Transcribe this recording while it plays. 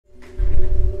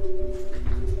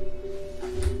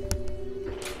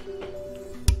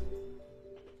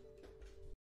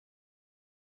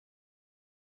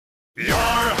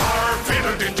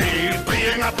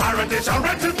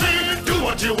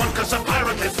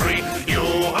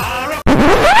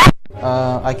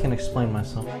I can explain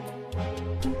myself. Yeah,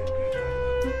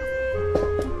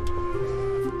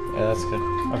 that's good.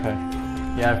 Okay.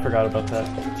 Yeah, I forgot about that.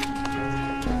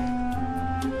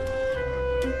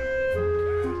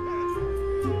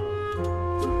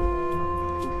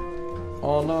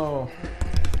 Oh no.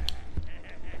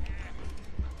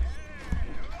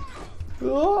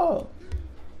 Oh.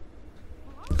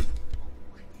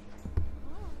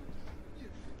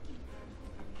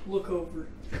 Look over.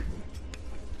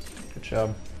 Good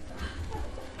job.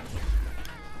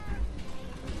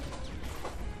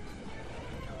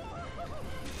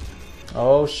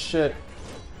 Oh shit.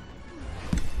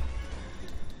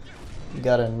 You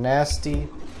got a nasty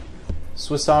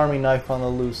Swiss Army knife on the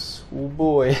loose. Oh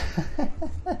boy.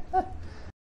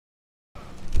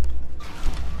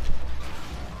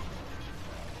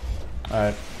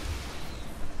 Alright.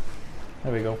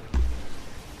 There we go.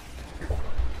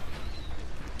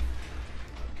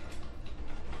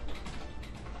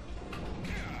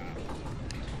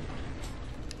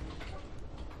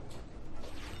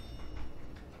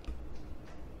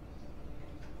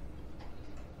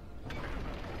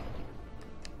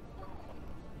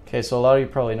 Okay, so a lot of you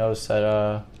probably noticed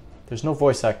that there's no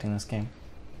voice acting in this game.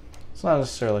 It's not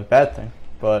necessarily a bad thing,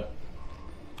 but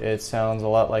it sounds a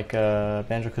lot like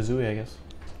Banjo-Kazooie, I guess.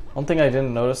 One thing I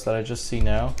didn't notice that I just see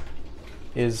now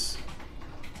is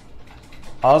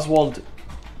Oswald.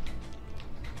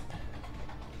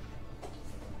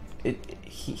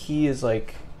 He is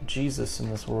like Jesus in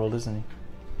this world, isn't he?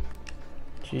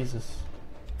 Jesus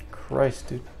Christ,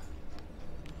 dude.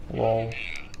 Lol.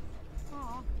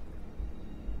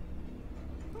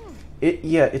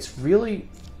 Yeah, it's really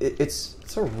it's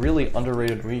a really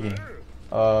underrated Wii game.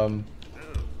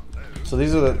 So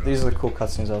these are the cool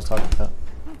cutscenes I was talking about.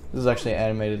 This is actually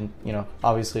animated, you know,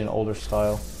 obviously in older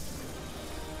style,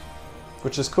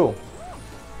 which is cool.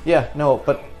 Yeah, no,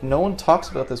 but no one talks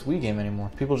about this Wii game anymore.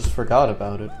 People just forgot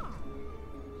about it.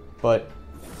 But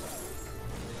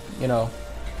you know,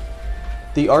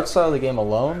 the art style of the game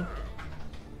alone,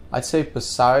 I'd say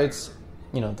besides,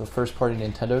 you know, the first party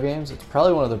Nintendo games, it's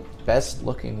probably one of the best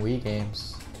looking Wii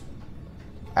games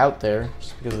out there,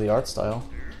 just because of the art style.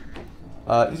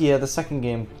 Yeah, the second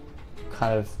game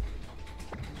kind of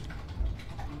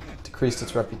decreased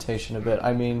its reputation a bit.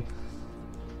 I mean,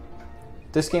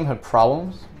 this game had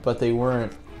problems, but they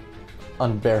weren't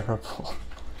unbearable.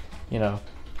 You know,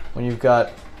 when you've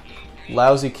got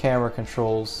lousy camera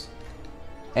controls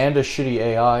and a shitty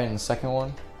AI in the second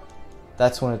one,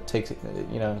 that's when it takes,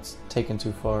 you know, it's taken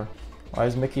too far. Why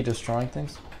is Mickey destroying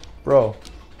things? Bro,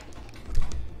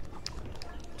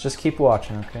 just keep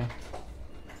watching, okay?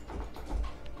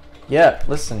 Yeah,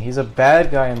 listen, he's a bad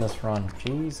guy in this run.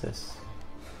 Jesus.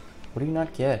 What do you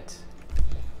not get?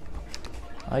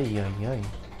 Ay, ay, ay.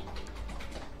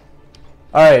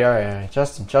 Alright.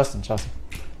 Justin.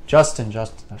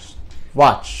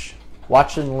 Watch.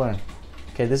 Watch and learn.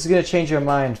 Okay, this is gonna change your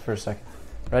mind for a second.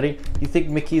 Ready? You think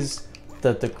Mickey's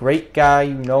the great guy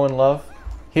you know and love?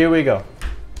 Here we go.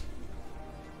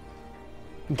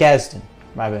 Gadsden.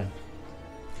 My bad.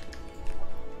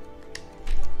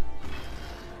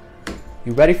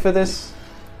 You ready for this?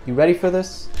 You ready for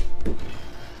this?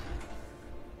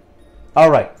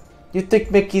 Alright. You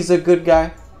think Mickey's a good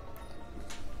guy?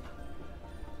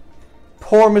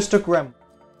 Poor Mr. Gremlin.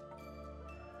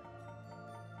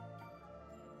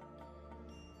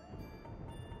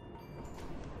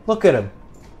 Look at him.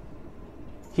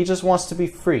 He just wants to be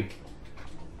free.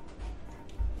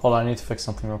 Hold on, I need to fix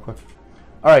something real quick.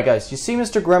 Alright guys, you see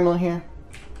Mr. Gremlin here?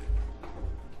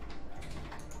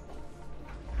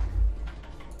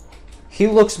 He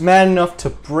looks mad enough to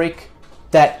break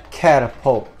that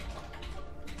catapult.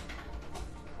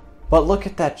 But look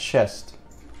at that chest.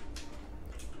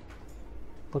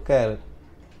 Look at it.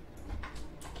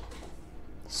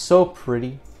 So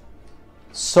pretty.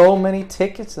 So many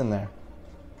tickets in there.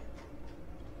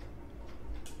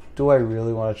 Do I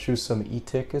really want to choose some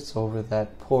e-tickets over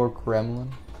that poor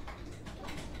gremlin?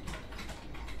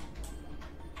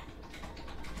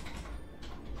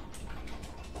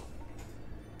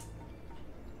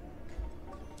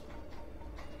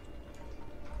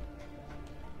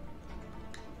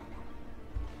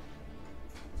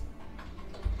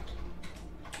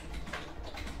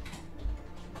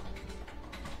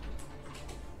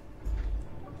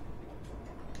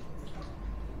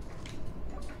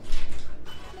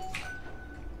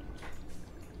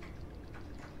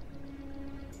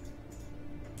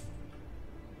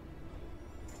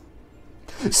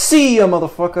 See ya,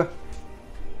 motherfucker!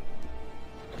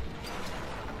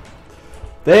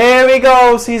 There he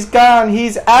goes! He's gone!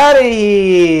 He's out of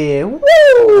here!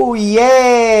 Woo!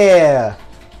 Yeah!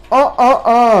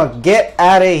 Get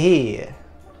out of here.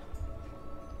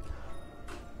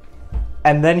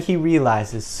 And then he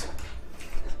realizes,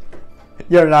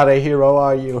 you're not a hero,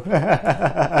 are you?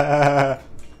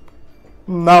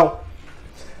 No.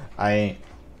 I ain't.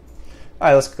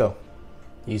 Alright, let's go.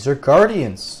 These are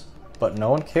guardians. But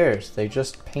no one cares. They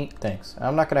just paint things.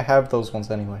 I'm not going to have those ones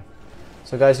anyway.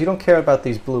 So guys, you don't care about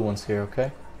these blue ones here,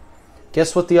 okay?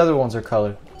 Guess what the other ones are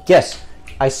colored. Guess.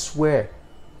 I swear.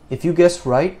 If you guess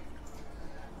right,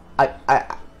 I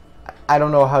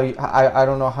don't know how you I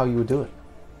don't know how you would do it.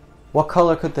 What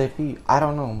color could they be? I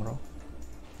don't know, bro.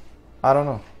 I don't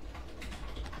know.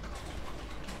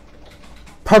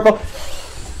 Purple.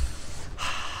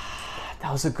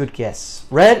 That was a good guess.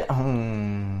 Red?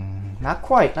 Not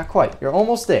quite, not quite. You're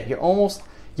almost there.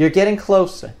 You're getting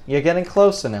closer. You're getting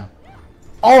closer now.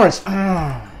 Orange.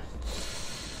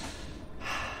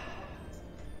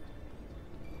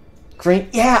 Green.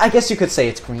 Yeah, I guess you could say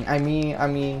it's green. I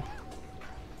mean,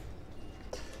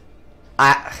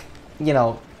 you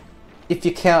know, if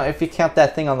you count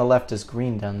that thing on the left as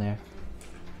green down there,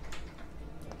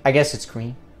 I guess it's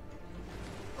green.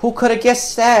 Who could have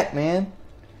guessed that, man?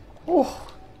 Oh.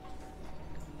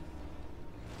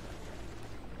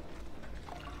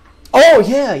 Oh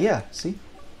yeah. See?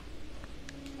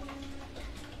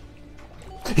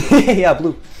 Yeah,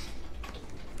 blue.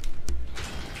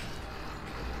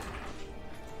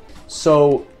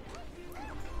 So,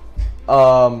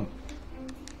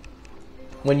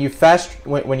 when you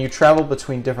travel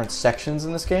between different sections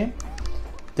in this game,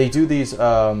 they do these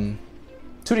 2D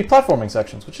platforming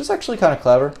sections, which is actually kind of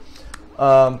clever.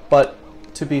 But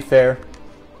to be fair,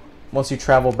 once you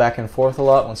travel back and forth a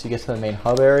lot, once you get to the main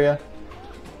hub area,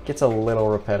 it gets a little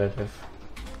repetitive.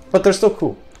 But they're still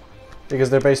cool because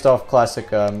they're based off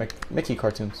classic Mickey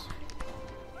cartoons.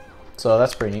 So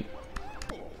that's pretty neat.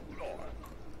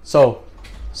 So,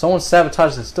 someone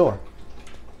sabotaged this door.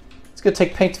 It's gonna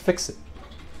take paint to fix it.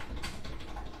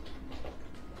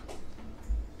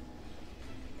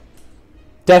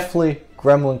 Definitely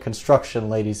gremlin construction,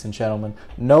 ladies and gentlemen.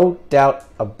 No doubt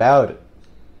about it.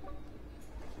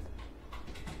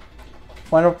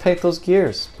 Why not paint those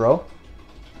gears, bro?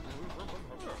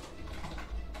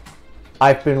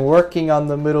 I've been working on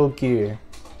the middle gear.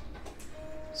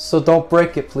 So don't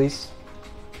break it, please.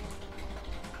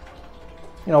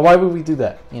 You know, why would we do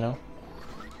that, you know?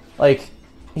 Like,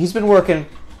 he's been working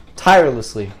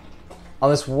tirelessly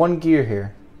on this one gear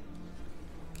here.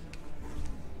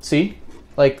 See?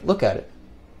 Like, look at it.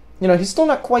 You know, he's still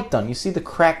not quite done. You see the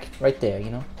crack right there,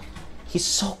 you know? He's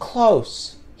so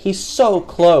close. He's so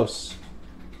close.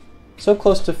 So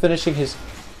close to finishing his...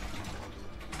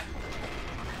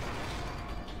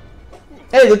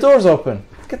 Hey, the door's open.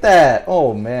 Look at that.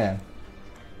 Oh, man.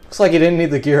 Looks like you didn't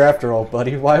need the gear after all,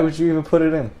 buddy. Why would you even put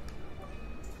it in?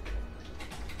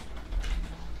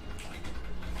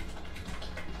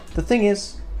 The thing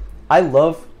is, I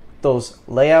love those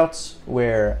layouts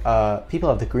where people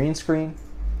have the green screen.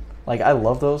 Like, I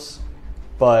love those.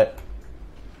 But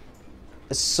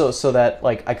so that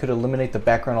like I could eliminate the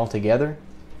background altogether.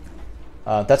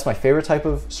 That's my favorite type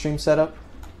of stream setup.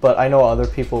 But I know other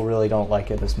people really don't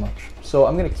like it as much. So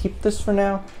I'm going to keep this for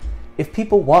now. If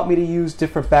people want me to use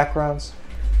different backgrounds,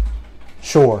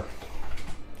 sure.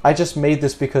 I just made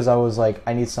this because I was like,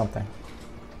 I need something.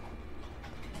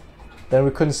 Then we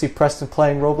couldn't see Preston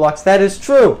playing Roblox. That is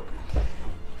true.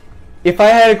 If I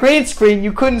had a green screen,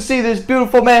 you couldn't see this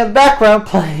beautiful man's background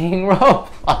playing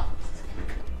Roblox.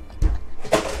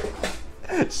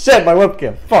 Shit, my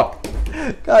webcam. Fuck.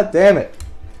 God damn it.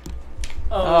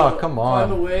 Oh, come on.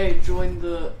 By the way, join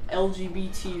the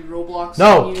LGBT Roblox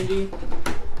community.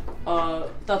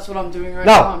 That's what I'm doing right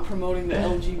now. I'm promoting the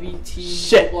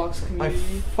LGBT Roblox community.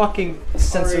 My fucking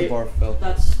sensor bar fell.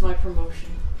 That's my promotion.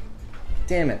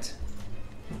 Damn it.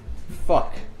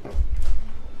 Fuck.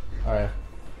 Alright.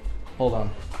 Hold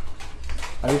on.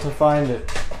 I need to find it.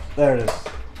 There it is.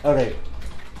 Okay.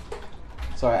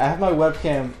 Sorry, I have my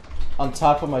webcam on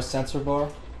top of my sensor bar,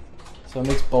 so it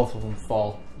makes both of them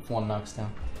fall if one knocks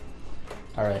down.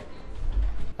 Alright.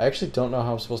 I actually don't know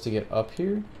how I'm supposed to get up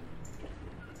here.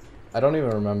 I don't even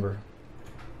remember.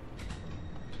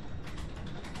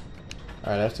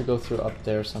 Alright, I have to go through up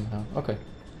there somehow. Okay.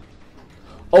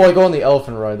 Oh, I go on the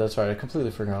elephant ride. That's right. I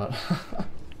completely forgot.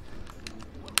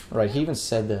 Right, he even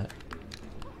said that.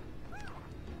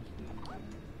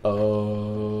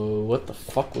 Oh, what the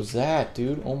fuck was that,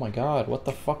 dude? Oh my god, what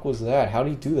the fuck was that? How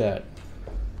do you do that?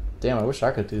 Damn, I wish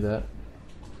I could do that.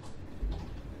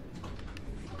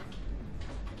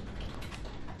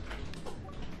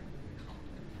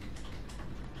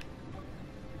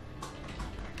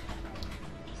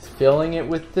 Filling it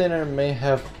with dinner may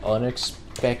have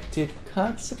unexpected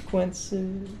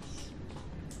consequences.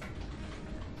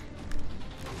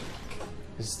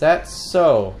 Is that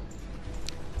so?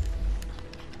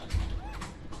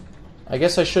 I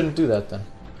guess I shouldn't do that then.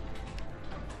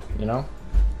 You know?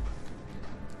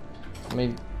 I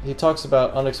mean, he talks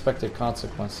about unexpected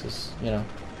consequences, you know.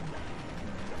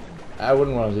 I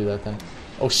wouldn't want to do that then.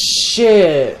 Oh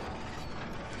shit!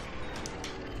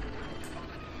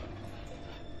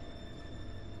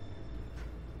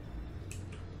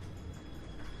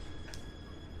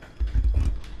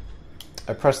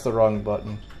 I pressed the wrong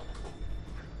button.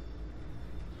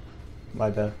 My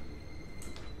bad.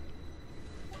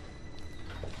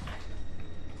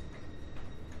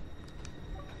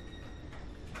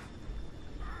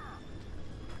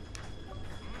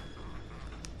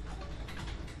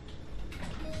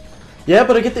 Yeah,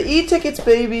 but I get the e-tickets,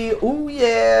 baby! Ooh,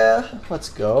 yeah! Let's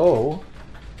go.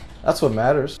 That's what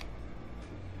matters.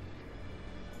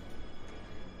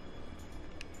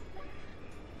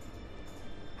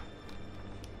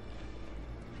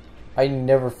 I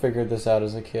never figured this out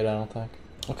as a kid, I don't think.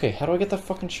 Okay, how do I get that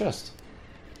fucking chest?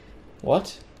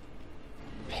 What?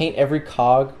 Paint every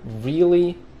cog?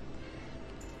 Really?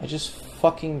 I just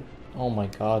fucking... Oh my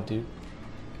god, dude.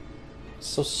 It's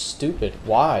so stupid.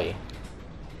 Why?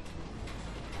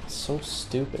 It's so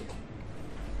stupid.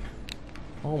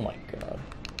 Oh my god.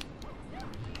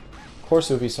 Of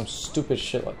course it would be some stupid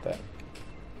shit like that.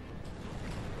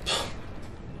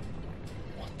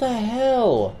 What the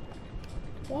hell?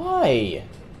 Why?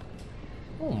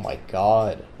 Oh my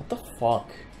god. What the fuck?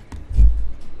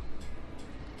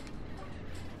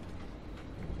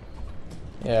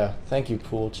 Yeah, thank you,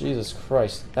 pool. Jesus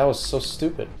Christ. That was so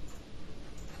stupid.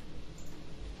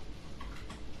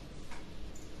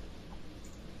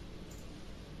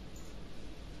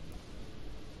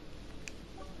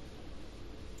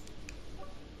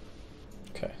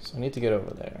 Okay, so I need to get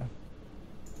over there.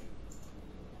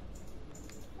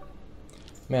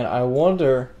 Man, I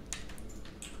wonder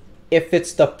if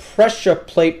it's the pressure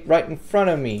plate right in front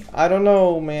of me. I don't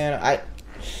know, man. I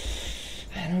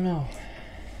don't know.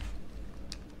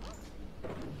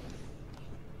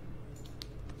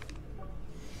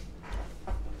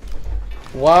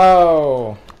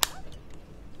 Wow.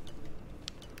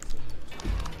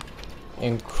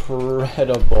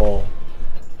 Incredible.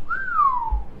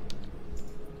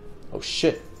 Oh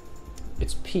shit.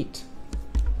 It's Pete.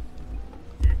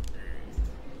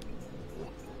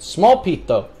 Small Pete,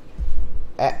 though.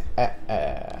 Yeah,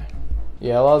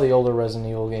 a lot of the older Resident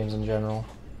Evil games in general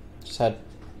just had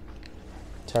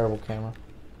terrible camera.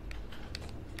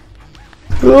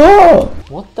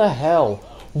 What the hell?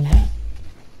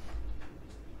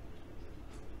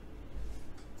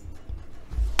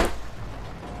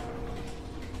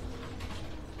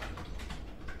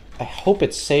 I hope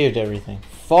it saved everything.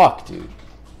 Fuck, dude.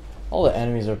 All the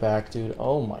enemies are back, dude.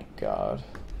 Oh my god.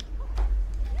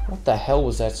 What the hell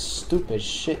was that stupid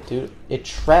shit, dude? It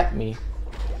trapped me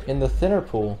in the thinner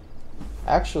pool.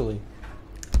 Actually.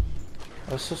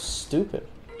 That was so stupid.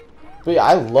 But yeah,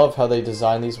 I love how they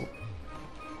design these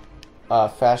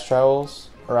fast travels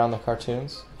around the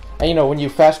cartoons. And you know, when you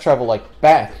fast travel like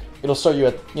back, it'll start you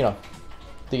at, you know,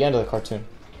 the end of the cartoon.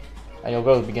 And you'll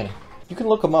go to the beginning. You can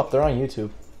look them up, they're on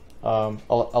YouTube. A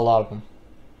lot of them.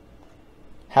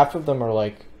 Half of them are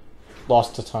like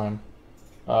lost to time.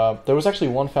 There was actually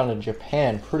one found in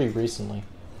Japan pretty recently.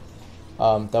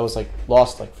 That was like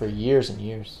lost like for years and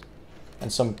years,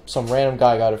 and some random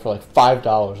guy got it for like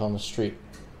 $5 on the street,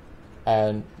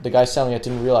 and the guy selling it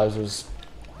didn't realize it was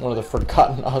one of the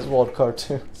forgotten Oswald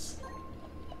cartoons.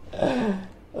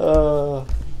 Was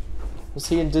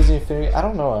he in Disney Infinity? I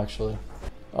don't know actually.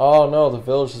 Oh no, the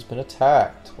village has been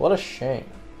attacked. What a shame.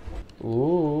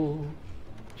 Ooh.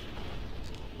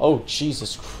 Oh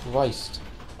Jesus Christ.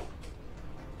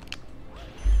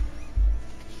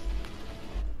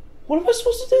 What am I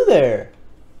supposed to do there?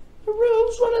 I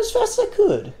was running as fast as I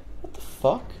could. What the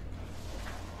fuck?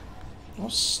 That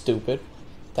was stupid.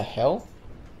 What the hell?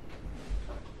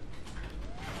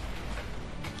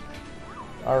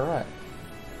 Alright.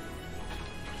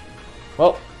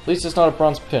 Well, at least it's not a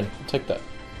bronze pin. I'll take that.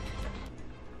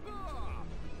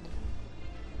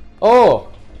 Oh!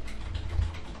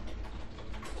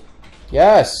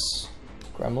 Yes!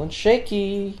 Gremlin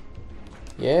shaky.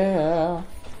 Yeah.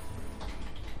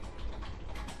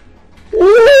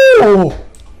 Ooh!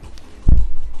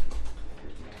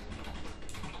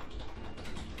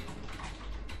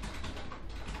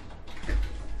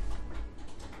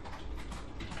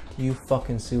 Do you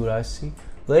fucking see what I see?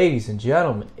 Ladies and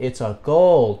gentlemen, it's a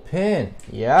gold pin.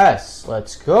 Yes,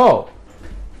 let's go.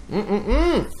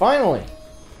 Finally.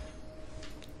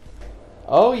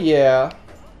 Oh yeah.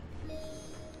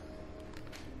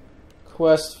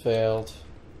 Quest failed.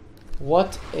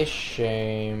 What a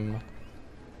shame.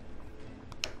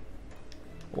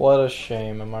 What a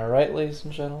shame. Am I right, ladies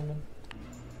and gentlemen?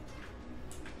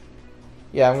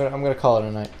 Yeah, I'm gonna call it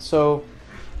a night. So,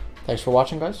 thanks for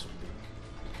watching, guys.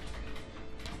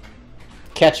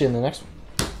 Catch you in the next one.